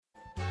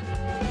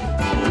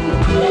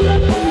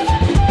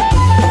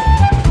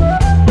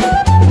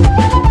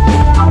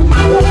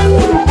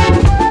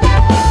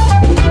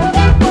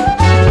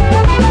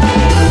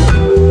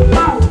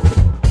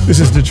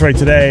Detroit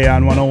Today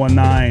on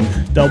 101.9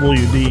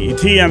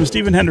 WDET. I'm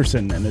Stephen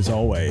Henderson, and as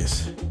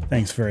always,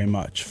 thanks very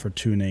much for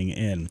tuning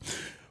in.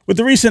 With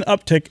the recent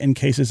uptick in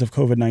cases of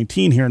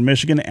COVID-19 here in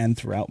Michigan and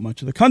throughout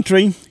much of the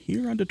country,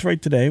 here on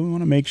Detroit Today, we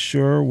want to make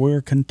sure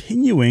we're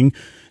continuing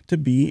to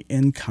be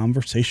in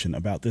conversation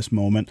about this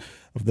moment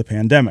of the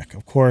pandemic.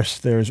 Of course,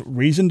 there's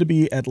reason to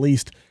be at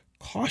least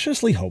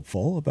cautiously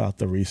hopeful about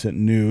the recent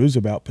news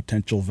about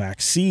potential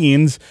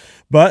vaccines,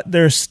 but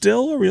there's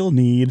still a real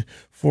need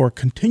for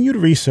continued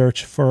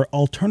research for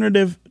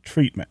alternative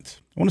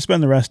treatments. I want to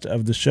spend the rest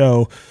of the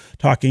show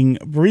talking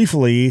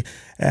briefly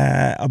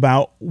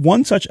about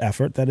one such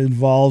effort that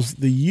involves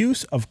the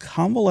use of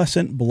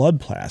convalescent blood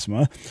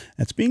plasma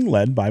that's being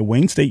led by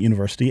Wayne State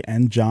University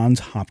and Johns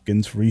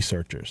Hopkins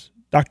researchers.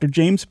 Dr.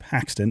 James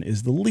Paxton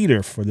is the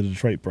leader for the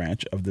Detroit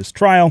branch of this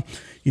trial.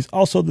 He's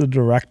also the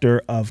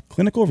director of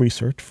clinical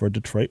research for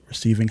Detroit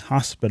Receiving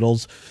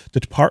Hospitals, the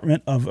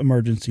Department of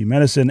Emergency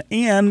Medicine,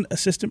 and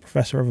assistant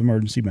professor of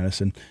emergency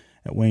medicine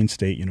at Wayne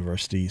State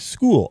University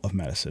School of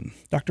Medicine.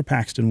 Dr.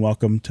 Paxton,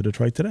 welcome to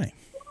Detroit Today.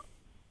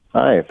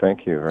 Hi,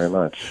 thank you very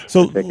much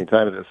for taking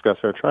time to discuss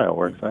our trial.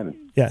 We're excited.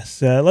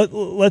 Yes.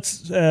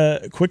 Let's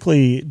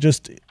quickly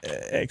just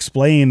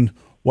explain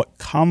what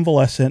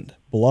convalescent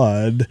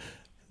blood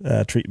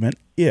treatment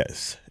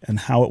is and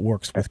how it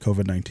works with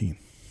COVID-19.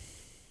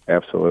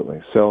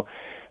 Absolutely. So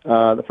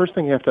the first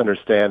thing you have to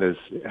understand is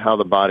how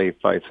the body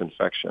fights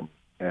infection.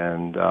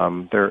 And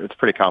it's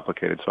pretty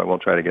complicated, so I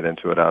won't try to get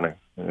into it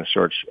in a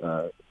short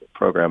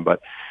program.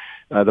 But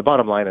the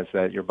bottom line is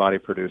that your body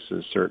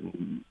produces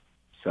certain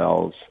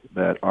cells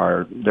that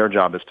their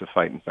job is to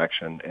fight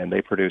infection, and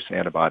they produce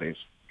antibodies.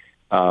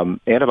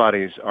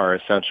 Antibodies are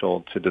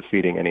essential to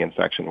defeating any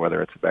infection,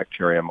 whether it's a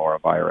bacterium or a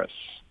virus.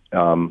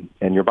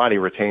 And your body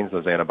retains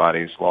those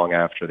antibodies long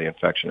after the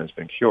infection has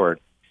been cured.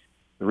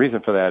 The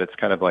reason for that, it's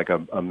kind of like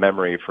a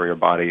memory for your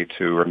body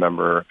to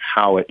remember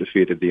how it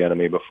defeated the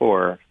enemy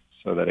before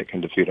so that it can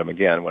defeat them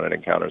again when it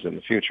encounters in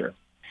the future.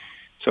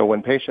 So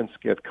when patients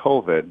get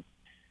COVID,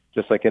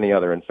 just like any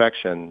other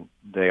infection,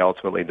 they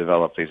ultimately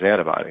develop these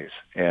antibodies.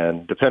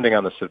 And depending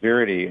on the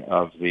severity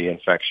of the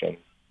infection,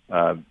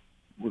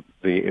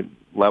 the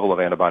level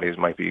of antibodies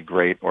might be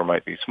great or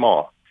might be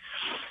small.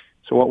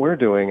 So what we're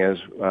doing is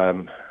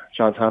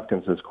Johns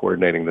Hopkins is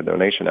coordinating the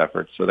donation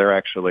efforts, so they're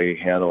actually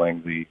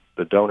handling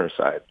the donor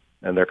side,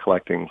 and they're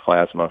collecting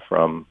plasma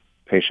from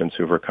patients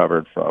who've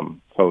recovered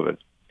from COVID.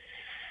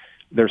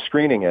 They're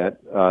screening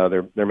it,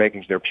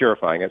 they're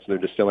purifying it, so they're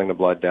distilling the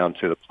blood down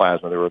to the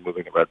plasma, they're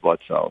removing the red blood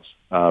cells.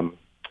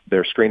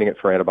 They're screening it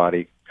for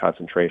antibody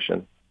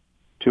concentration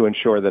to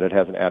ensure that it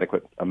has an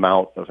adequate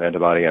amount of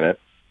antibody in it,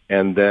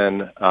 and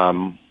then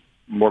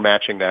we're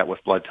matching that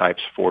with blood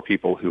types for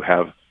people who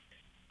have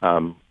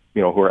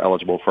who are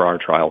eligible for our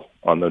trial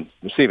on the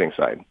receiving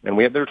side. And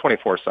there are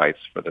 24 sites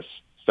for this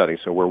study,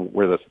 so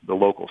we're the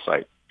local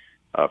site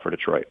for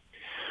Detroit.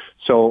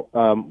 So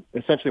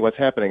essentially what's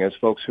happening is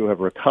folks who have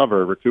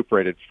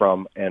recuperated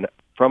from a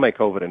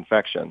COVID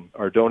infection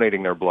are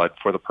donating their blood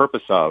for the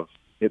purpose of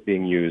it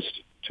being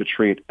used to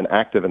treat an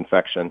active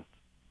infection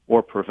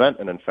or prevent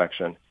an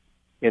infection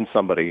in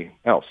somebody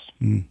else.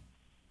 Mm.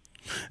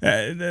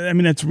 I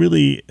mean, it's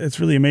really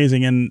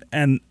amazing.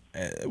 And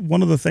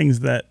one of the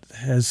things that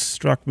has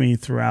struck me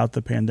throughout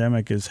the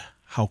pandemic is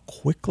how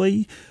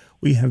quickly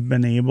we have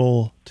been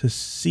able to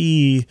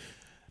see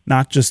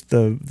not just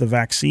the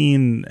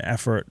vaccine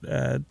effort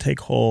take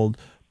hold,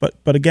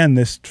 but again,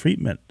 this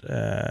treatment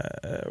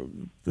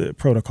the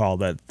protocol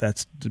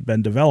that's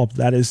been developed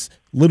that is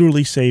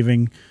literally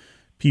saving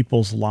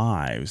people's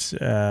lives.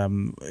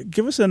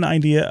 Give us an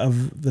idea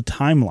of the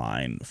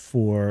timeline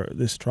for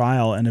this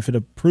trial, and if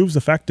it proves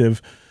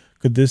effective,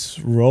 could this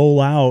roll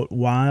out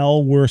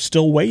while we're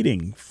still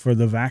waiting for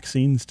the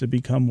vaccines to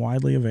become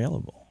widely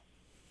available?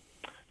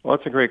 Well,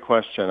 that's a great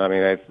question. I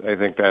mean, I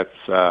think that's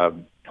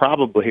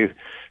probably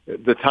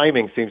the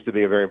timing seems to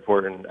be a very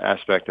important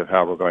aspect of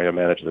how we're going to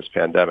manage this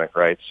pandemic,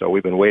 right? So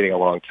we've been waiting a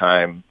long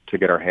time to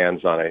get our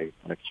hands on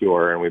a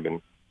cure, and we've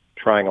been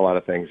trying a lot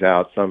of things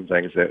out, some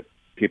things that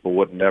people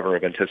would never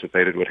have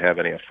anticipated would have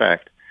any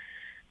effect.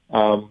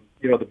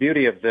 The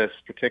beauty of this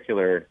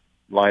particular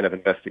line of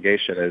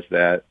investigation is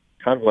that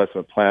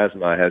convalescent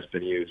plasma has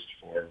been used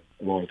for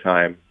a long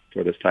time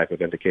for this type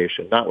of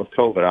indication, not with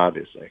COVID,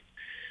 obviously,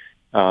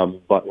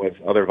 but with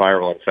other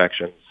viral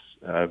infections.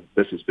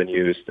 This has been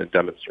used and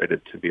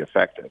demonstrated to be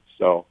effective.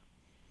 So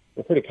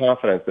we're pretty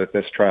confident that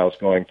this trial is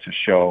going to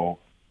show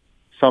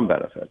some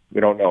benefit. We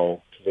don't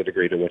know to the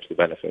degree to which the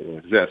benefit will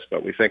exist,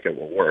 but we think it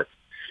will work.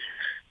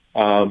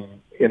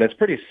 And it's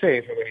pretty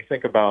safe when you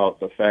think about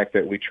the fact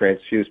that we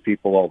transfuse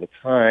people all the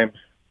time.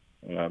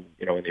 In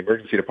the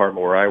emergency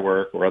department where I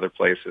work or other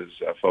places,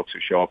 folks who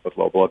show up with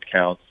low blood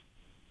counts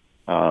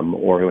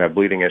or who have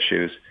bleeding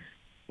issues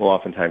will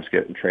oftentimes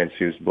get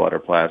transfused blood or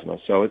plasma.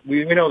 So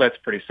we know that's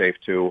pretty safe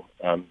too.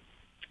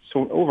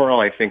 So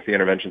overall, I think the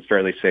intervention is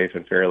fairly safe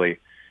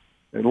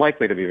and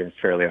likely to be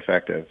fairly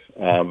effective.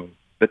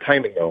 The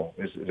timing, though,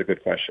 is a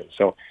good question.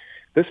 So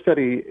this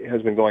study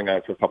has been going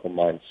on for a couple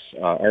months.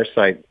 Our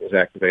site was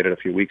activated a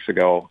few weeks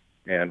ago.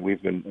 and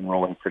we've been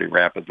enrolling pretty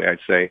rapidly. I'd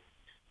say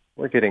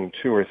we're getting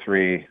 2 or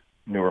 3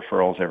 new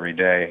referrals every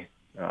day,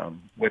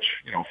 which,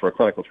 for a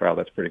clinical trial,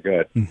 that's pretty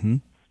good. Mm-hmm.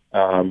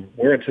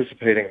 We're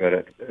anticipating that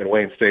at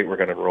Wayne State, we're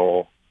going to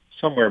enroll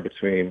somewhere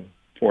between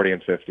 40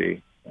 and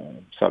 50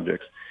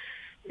 subjects.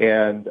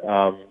 And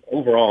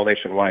overall,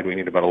 nationwide, we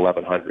need about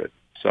 1,100.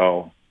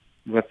 So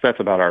that's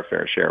about our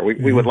fair share.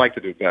 We would like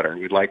to do better.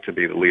 We'd like to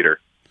be the leader.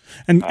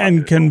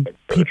 And can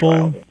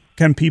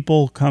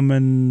people come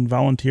and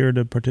volunteer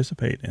to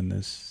participate in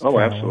this? Oh,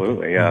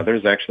 absolutely. Yeah,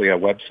 there's actually a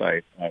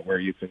website where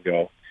you can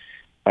go,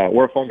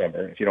 or a phone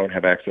number if you don't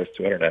have access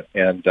to internet,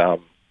 and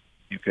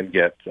you can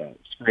get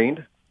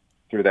screened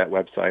through that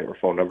website or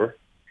phone number.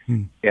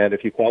 And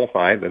if you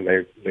qualify, then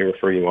they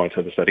refer you on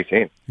to the study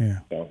team. Yeah.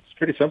 So it's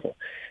pretty simple.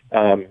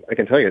 I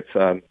can tell you, it's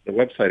the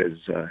website is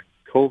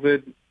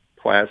COVID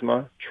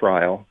Plasma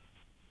Trial,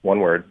 one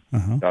word,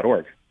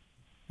 .org.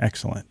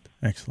 Excellent.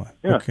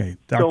 Yeah. Okay,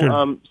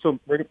 Doctor. So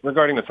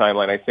regarding the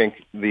timeline, I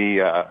think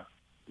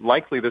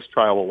likely this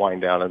trial will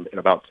wind down in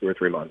about 2 or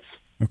 3 months.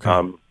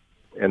 Okay.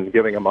 And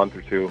giving a month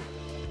or two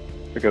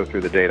to go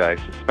through the data, I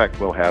suspect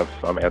we'll have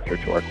some answer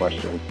to our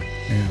question.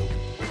 Yeah.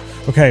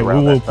 Okay, we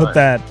will put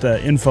that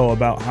info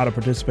about how to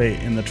participate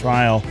in the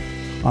trial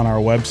on our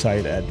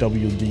website at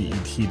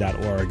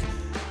wdet.org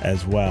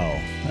as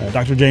well.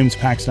 Dr. James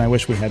Paxton, I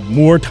wish we had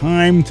more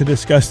time to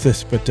discuss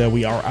this, but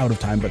we are out of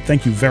time. But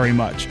thank you very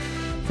much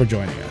for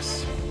joining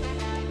us.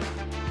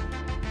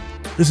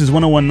 This is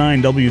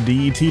 101.9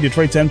 WDET,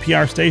 Detroit's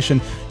NPR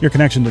station, your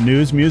connection to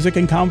news, music,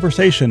 and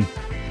conversation.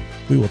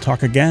 We will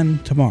talk again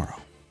tomorrow.